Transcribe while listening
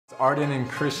Arden and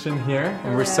Christian here,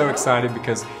 and we're so excited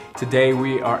because today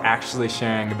we are actually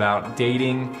sharing about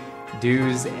dating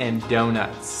do's and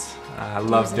donuts. I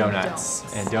love donuts,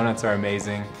 and donuts are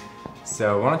amazing.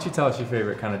 So why don't you tell us your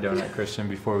favorite kind of donut, Christian,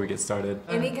 before we get started?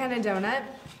 Any kind of donut.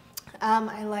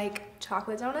 I like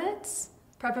chocolate donuts,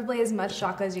 preferably as much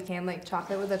chocolate as you can, like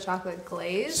chocolate with a chocolate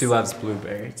glaze. She loves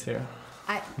blueberry too.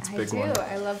 I do. One.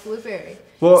 I love blueberry.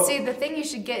 Well, see, the thing you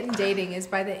should get in dating is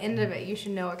by the end of it, you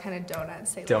should know what kind of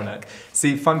donuts they like.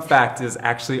 See, fun fact is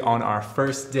actually on our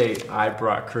first date, I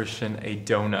brought Christian a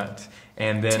donut.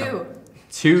 And then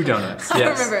two donuts,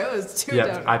 yes. I remember, it was two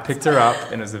donuts. I picked her up,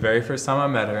 and it was the very first time I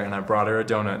met her, and I brought her a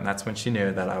donut, and that's when she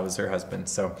knew that I was her husband.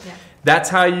 So that's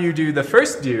how you do the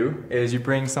first do, is you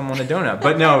bring someone a donut.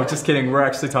 But no, just kidding, we're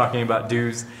actually talking about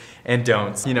do's and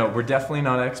don'ts. You know, we're definitely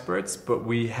not experts, but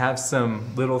we have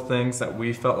some little things that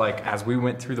we felt like as we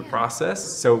went through the process.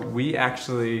 So we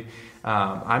actually,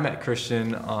 I met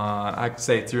Christian on, I'd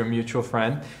say through a mutual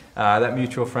friend. That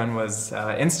mutual friend was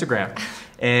Instagram.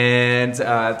 And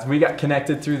we got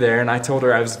connected through there, and I told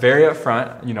her, I was very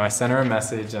upfront, you know, I sent her a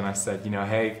message and I said, you know,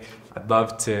 hey, I'd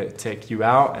love to take you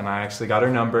out, and I actually got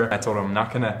her number. I told her I'm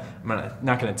not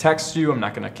gonna text you, I'm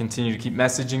not gonna continue to keep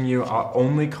messaging you, I'll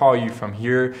only call you from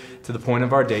here to the point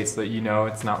of our date so that you know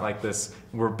it's not like this,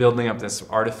 we're building up this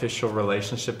artificial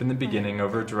relationship in the beginning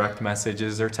over direct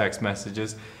messages or text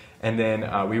messages. And then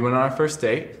we went on our first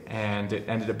date, and it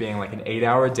ended up being like an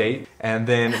 8-hour date. And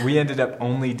then we ended up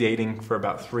only dating for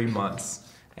about 3 months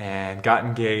and got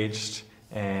engaged.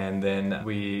 And then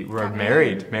we were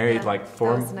married like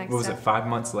 5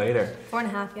 months later?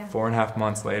 4.5, yeah. 4.5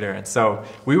 months later. And so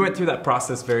we went through that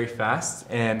process very fast.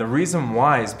 And the reason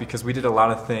why is because we did a lot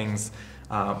of things,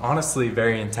 honestly,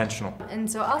 very intentional.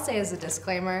 And so I'll say as a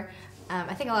disclaimer,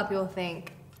 I think a lot of people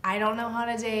think, I don't know how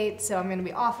to date, so I'm gonna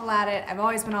be awful at it. I've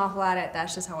always been awful at it,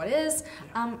 that's just how it is.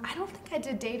 I don't think I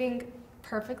did dating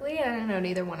perfectly, and I don't know,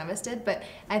 neither one of us did, but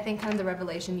I think kind of the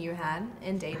revelation you had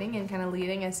in dating and kind of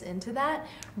leading us into that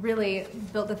really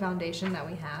built the foundation that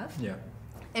we have. Yeah.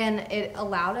 And it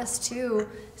allowed us to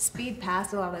speed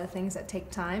past a lot of the things that take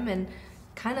time and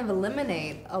kind of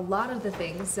eliminate a lot of the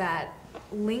things that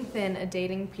lengthen a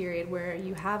dating period where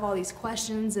you have all these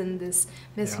questions and this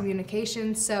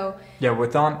miscommunication. So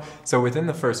within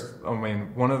the first,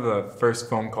 one of the first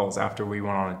phone calls after we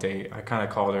went on a date, I kind of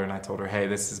called her and I told her, hey,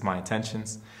 this is my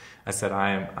intentions. I said,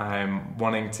 I'm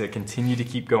wanting to continue to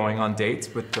keep going on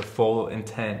dates with the full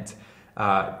intent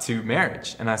to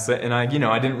marriage. And I said, and I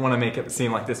didn't want to make it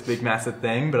seem like this big massive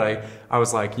thing, but I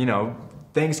was like, you know,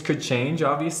 things could change,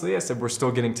 obviously. I said, we're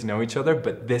still getting to know each other,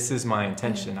 but this is my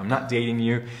intention. I'm not dating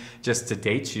you just to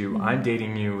date you. I'm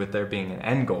dating you with there being an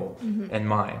end goal in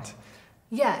mind.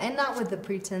 Yeah, and not with the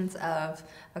pretense of,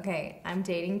 okay, I'm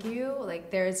dating you,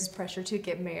 like there is this pressure to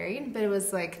get married, but it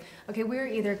was like, okay, we're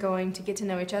either going to get to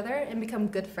know each other and become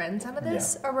good friends out of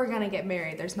this, or we're gonna get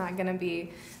married. There's not gonna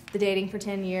be the dating for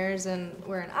 10 years and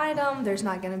we're an item. There's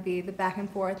not gonna be the back and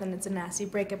forth and it's a nasty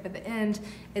breakup at the end.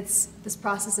 It's this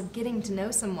process of getting to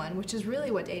know someone, which is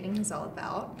really what dating is all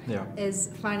about,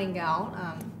 is finding out,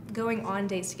 going on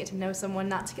dates to get to know someone,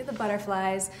 not to get the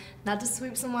butterflies, not to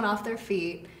sweep someone off their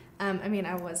feet. I mean,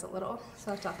 I was a little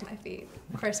swept off my feet.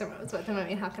 First time I was with him, I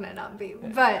mean, how can I not be?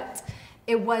 But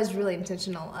it was really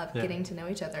intentional of getting to know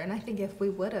each other. And I think if we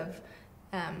would have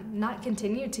not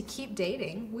continued to keep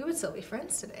dating, we would still be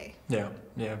friends today. Yeah,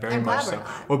 very much so.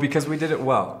 Well, because we did it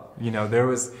well. You know, there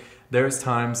was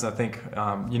times, I think,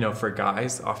 you know, for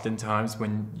guys, oftentimes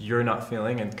when you're not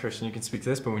feeling, and Christian, you can speak to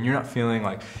this, but when you're not feeling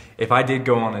like, if I did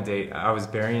go on a date, I was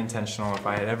very intentional. If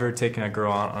I had ever taken a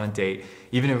girl out on a date,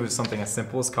 even if it was something as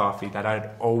simple as coffee, that I'd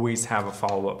always have a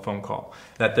follow-up phone call.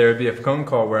 That there would be a phone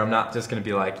call where I'm not just gonna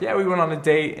be like, yeah, we went on a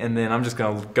date, and then I'm just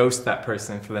gonna ghost that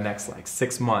person for the next like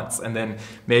 6 months, and then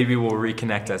maybe we'll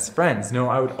reconnect as friends. No,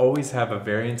 I would always have a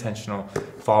very intentional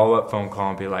follow-up phone call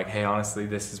and be like, hey, honestly,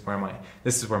 this is where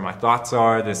my thoughts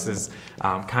are, this is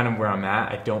kind of where I'm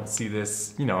at. I don't see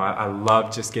this, you know, I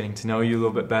love just getting to know you a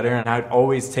little bit better, and I'd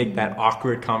always take that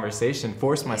awkward conversation,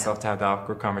 force myself to have that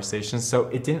awkward conversation, so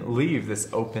it didn't leave this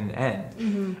open end.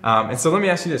 And so let me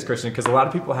ask you this, Christian, because a lot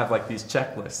of people have like these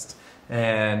checklists,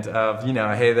 and you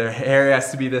know, hey, their hair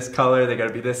has to be this color, they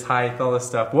gotta be this height, all this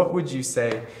stuff. What would you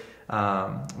say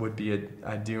would be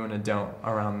a do and a don't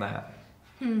around that?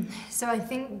 So I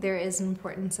think there is an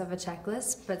importance of a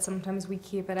checklist, but sometimes we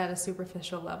keep it at a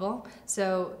superficial level.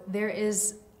 So there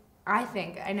is,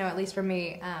 I know at least for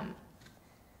me,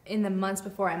 in the months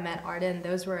before I met Arden,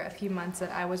 those were a few months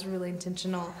that I was really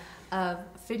intentional of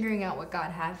figuring out what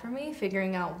God had for me,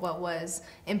 figuring out what was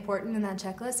important in that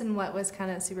checklist and what was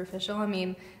kind of superficial. I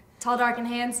mean, tall, dark, and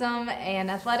handsome, and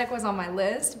athletic was on my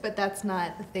list, but that's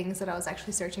not the things that I was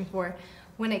actually searching for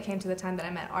when it came to the time that I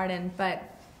met Arden. But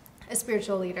a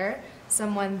spiritual leader,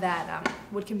 someone that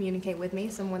would communicate with me,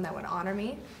 someone that would honor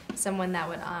me, someone that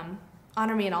would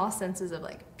honor me in all senses of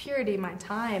like purity, my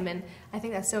time. And I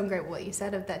think that's so great what you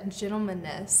said of that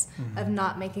gentlemanness of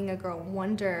not making a girl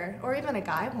wonder, or even a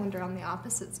guy wonder on the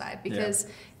opposite side, because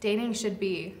dating should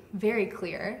be very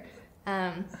clear.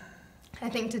 I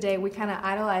think today we kind of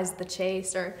idolize the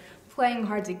chase or playing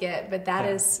hard to get, but that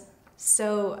is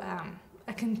so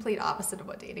a complete opposite of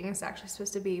what dating is actually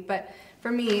supposed to be. But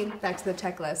for me, back to the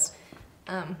checklist,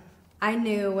 I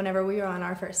knew whenever we were on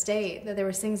our first date that there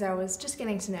was things I was just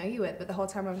getting to know you with, but the whole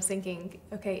time I was thinking,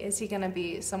 okay, is he going to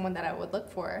be someone that I would look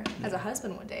for as a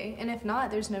husband one day? And if not,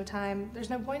 there's no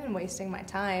point in wasting my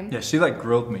time. Yeah, she like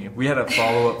grilled me. We had a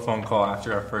follow-up phone call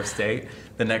after our first date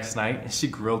the next night, and she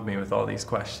grilled me with all these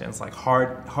questions, like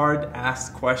hard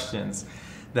asked questions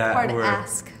that were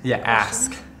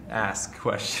ask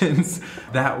questions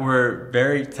that were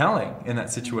very telling in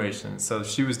that situation. So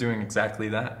she was doing exactly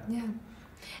that. Yeah.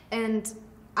 And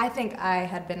I think I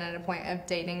had been at a point of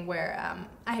dating where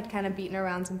I had kind of beaten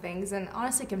around some things and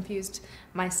honestly confused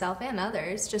myself and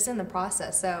others just in the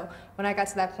process. So when I got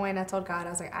to that point, I told God, I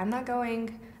was like, I'm not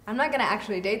going to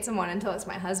actually date someone until it's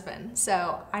my husband.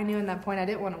 So I knew in that point I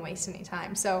didn't want to waste any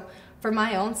time. So for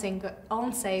my own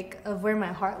sake of where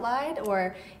my heart lied,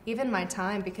 or even my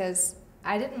time, because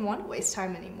I didn't want to waste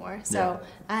time anymore. So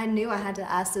I knew I had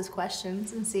to ask those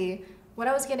questions and see what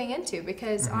I was getting into,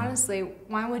 because honestly,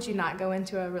 why would you not go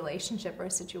into a relationship or a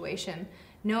situation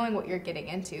knowing what you're getting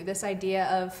into? This idea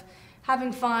of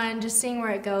having fun, just seeing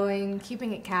where it's going,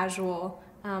 keeping it casual.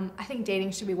 I think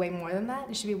dating should be way more than that.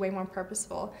 It should be way more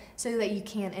purposeful so that you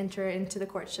can enter into the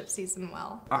courtship season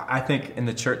well. I think in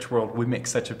the church world, we make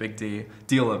such a big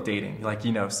deal of dating. Like,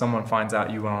 someone finds out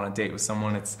you went on a date with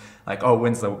someone, it's like, oh,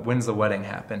 when's the wedding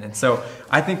happen? And so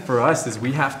I think for us is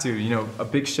we have to, a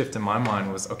big shift in my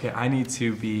mind was, okay, I need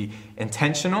to be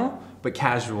intentional but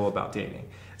casual about dating.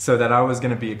 So that I was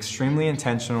going to be extremely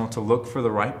intentional to look for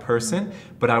the right person,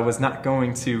 but I was not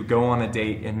going to go on a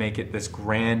date and make it this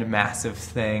grand, massive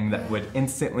thing that would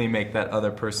instantly make that other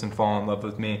person fall in love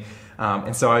with me.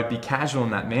 And so I'd be casual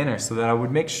in that manner so that I would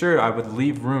make sure I would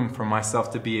leave room for myself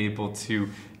to be able to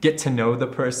get to know the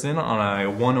person on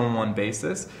a one-on-one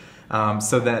basis.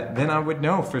 So that then I would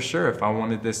know for sure if I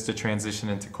wanted this to transition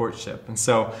into courtship. And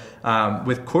so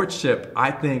with courtship,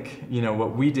 I think,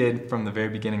 what we did from the very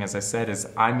beginning, as I said, is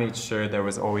I made sure there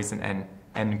was always an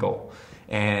end goal.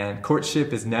 And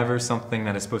courtship is never something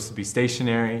that is supposed to be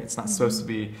stationary. It's not supposed to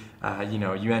be,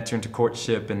 you enter into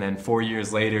courtship and then 4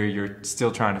 years later you're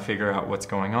still trying to figure out what's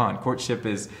going on. Courtship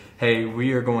is, hey,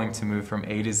 we are going to move from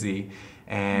A to Z,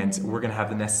 and we're going to have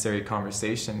the necessary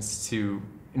conversations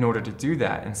in order to do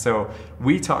that. And so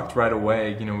we talked right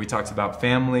away, we talked about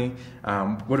family,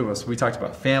 we talked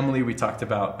about family, we talked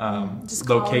about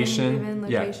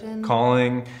location,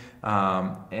 calling,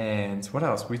 and what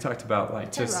else? We talked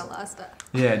about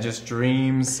just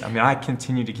dreams. I mean, I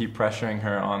continue to keep pressuring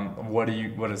her on what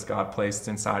has God placed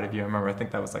inside of you. I remember, I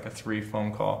think that was like a 3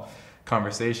 phone call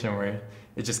conversation where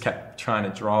it just kept trying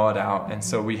to draw it out. And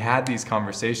so we had these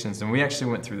conversations, and we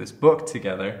actually went through this book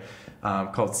together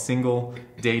called Single,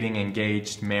 Dating,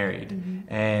 Engaged, Married.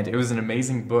 And it was an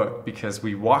amazing book because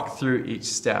we walked through each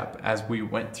step as we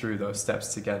went through those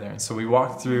steps together. And so we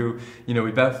walked through,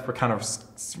 we both were kind of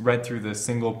read through the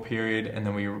single period, and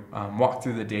then we walked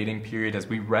through the dating period. As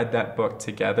we read that book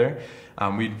together,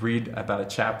 we'd read about a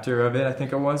chapter of it, I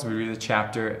think it was. We'd read a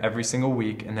chapter every single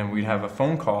week, and then we'd have a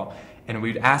phone call. And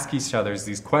we'd ask each other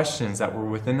these questions that were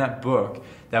within that book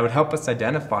that would help us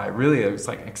identify, really, it was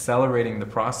like accelerating the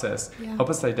process, help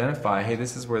us identify, hey,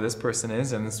 this is where this person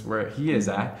is and this is where he is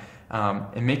at,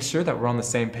 and make sure that we're on the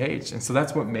same page. And so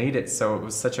that's what made it so it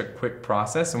was such a quick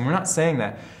process. And we're not saying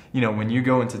that, when you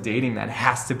go into dating, that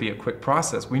has to be a quick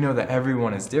process. We know that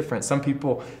everyone is different. Some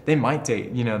people, they might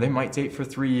date, they might date for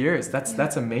 3 years.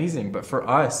 That's amazing. But for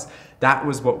us, that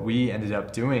was what we ended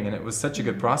up doing, and it was such a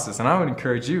good process. And I would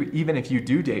encourage you, even if you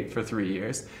do date for 3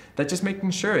 years, that just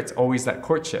making sure it's always that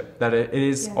courtship, that it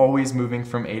is always moving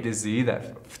from A to Z,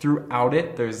 that throughout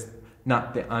it, there's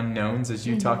not the unknowns as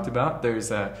you talked about.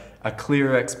 There's a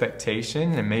clear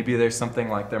expectation, and maybe there's something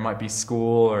like there might be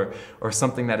school or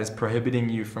something that is prohibiting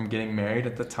you from getting married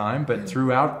at the time. But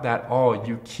throughout that all,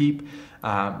 you keep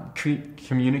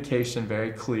communication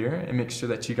very clear and make sure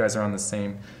that you guys are on the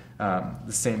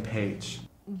same page.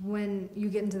 When you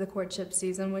get into the courtship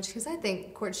season, because I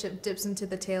think courtship dips into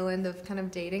the tail end of kind of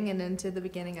dating and into the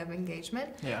beginning of engagement.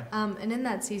 And in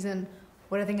that season,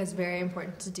 what I think is very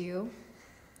important to do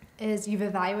is you've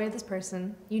evaluated this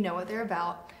person, you know what they're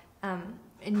about, and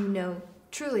you know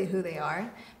truly who they are.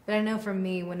 But I know for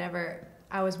me, whenever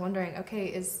I was wondering, okay,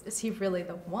 is he really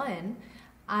the one?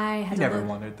 I had You never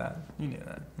wondered that. You knew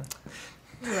that.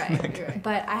 Right, Okay. right.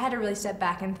 But I had to really step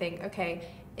back and think, okay,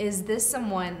 is this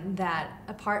someone that,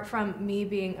 apart from me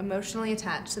being emotionally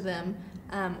attached to them,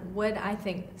 would I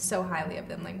think so highly of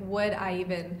them? Like, would I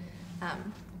even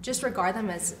just regard them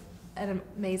as an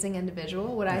amazing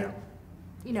individual? Would I,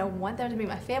 want them to be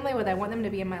my family? Would I want them to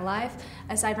be in my life?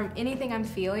 Aside from anything I'm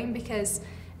feeling, because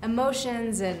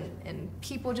emotions and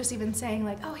people just even saying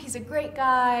like, oh, he's a great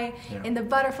guy, and the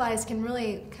butterflies can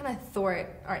really kind of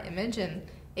thwart our image. And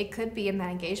it could be in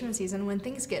that engagement season when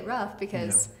things get rough,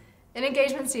 because in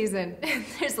engagement season,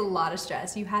 there's a lot of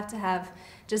stress. You have to have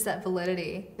just that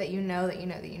validity that you know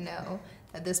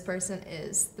that this person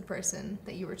is the person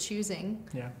that you were choosing,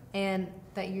 and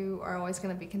that you are always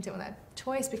going to be content with that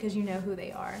choice because you know who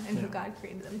they are and who God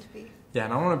created them to be. Yeah,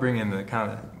 and I want to bring in the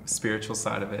kind of spiritual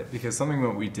side of it, because something that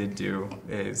we did do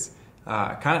is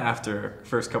kind of after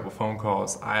first couple phone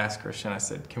calls, I asked Christian, I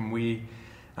said, can we,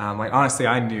 honestly,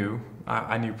 I knew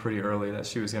pretty early that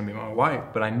she was going to be my wife,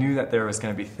 but I knew that there was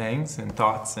going to be things and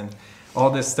thoughts and all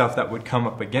this stuff that would come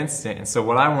up against it. And so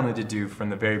what I wanted to do from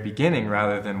the very beginning,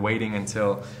 rather than waiting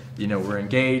until, we're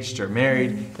engaged or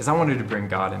married, is I wanted to bring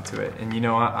God into it. And,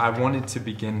 I wanted to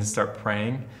begin to start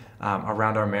praying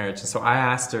around our marriage. And so I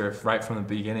asked her right from the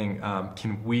beginning,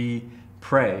 can we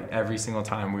pray every single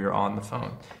time we were on the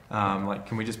phone?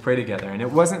 Can we just pray together? And it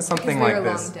wasn't something like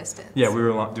this. Long distance. Yeah, we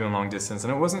were doing long distance.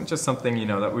 And it wasn't just something,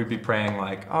 that we'd be praying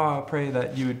like, oh, I pray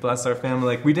that you would bless our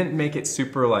family. Like, we didn't make it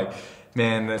super like,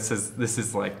 man, this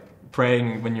is like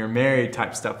praying when you're married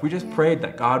type stuff. We just prayed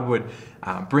that God would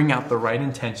bring out the right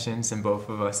intentions in both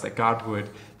of us, that God would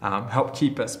help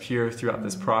keep us pure throughout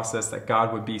this process, that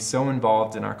God would be so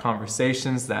involved in our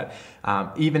conversations that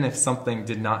even if something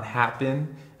did not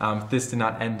happen, if this did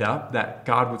not end up, that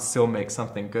God would still make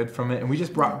something good from it. And we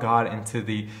just brought God into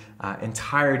the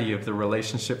entirety of the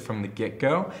relationship from the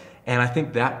get-go. And I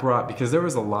think that brought, because there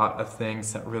was a lot of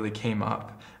things that really came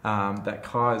up that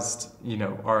caused,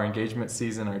 our engagement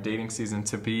season, our dating season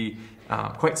to be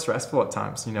quite stressful at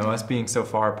times. Us being so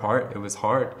far apart, it was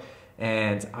hard.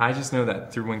 And I just know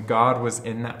that through when God was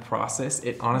in that process,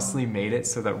 it honestly made it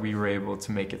so that we were able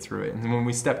to make it through it. And when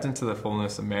we stepped into the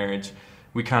fullness of marriage,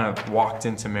 we kind of walked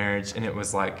into marriage, and it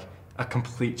was like a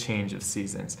complete change of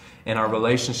seasons. And our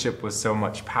relationship was so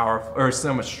much powerful, or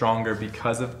so much stronger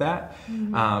because of that,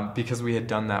 because we had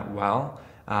done that well.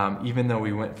 Even though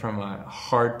we went from a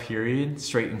hard period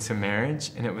straight into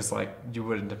marriage, and it was like you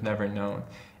would have never known.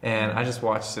 And I just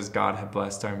watched as God had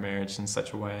blessed our marriage in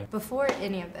such a way. Before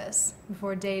any of this,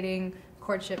 before dating,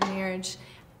 courtship, marriage,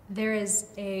 there is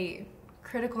a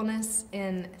criticalness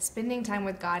in spending time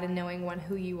with God and knowing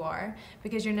who you are,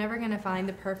 because you're never going to find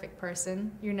the perfect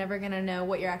person. You're never going to know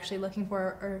what you're actually looking for,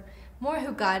 or more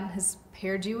who God has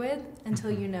paired you with, until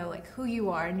you know who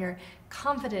you are and you're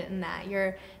confident in that.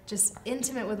 You're just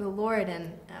intimate with the Lord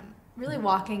and really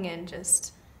walking in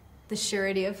just the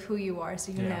surety of who you are,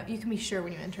 so you can be sure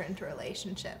when you enter into a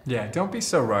relationship. Yeah, don't be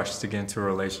so rushed to get into a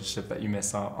relationship that you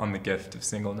miss out on the gift of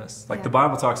singleness. The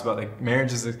Bible talks about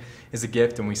marriage is a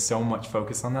gift, and we so much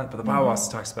focus on that, but the Bible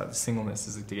also talks about the singleness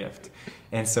as a gift.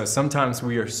 And so sometimes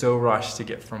we are so rushed to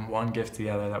get from one gift to the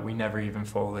other that we never even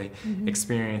fully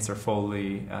experience or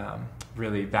fully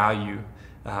really value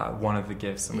one of the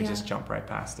gifts, and we just jump right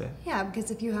past it. Yeah, because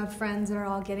if you have friends that are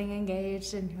all getting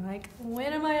engaged and you're like,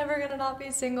 when am I ever going to not be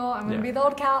single? I'm going to be the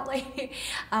old cat lady.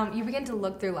 You begin to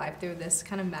look through life through this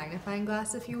kind of magnifying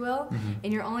glass, if you will,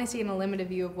 and you're only seeing a limited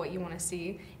view of what you want to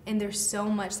see. And there's so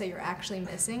much that you're actually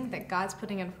missing that God's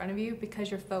putting in front of you, because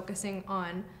you're focusing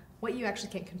on what you actually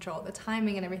can control, the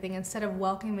timing and everything, instead of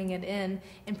welcoming it in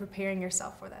and preparing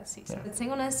yourself for that season. But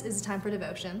singleness is a time for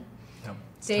devotion.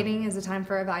 Dating is a time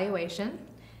for evaluation.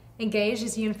 Engaged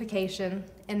is unification,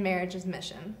 and marriage is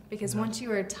mission. Because once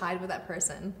you are tied with that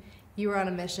person, you are on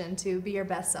a mission to be your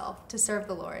best self, to serve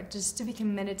the Lord, just to be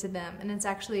committed to them. And it's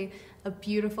actually a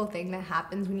beautiful thing that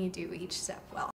happens when you do each step well.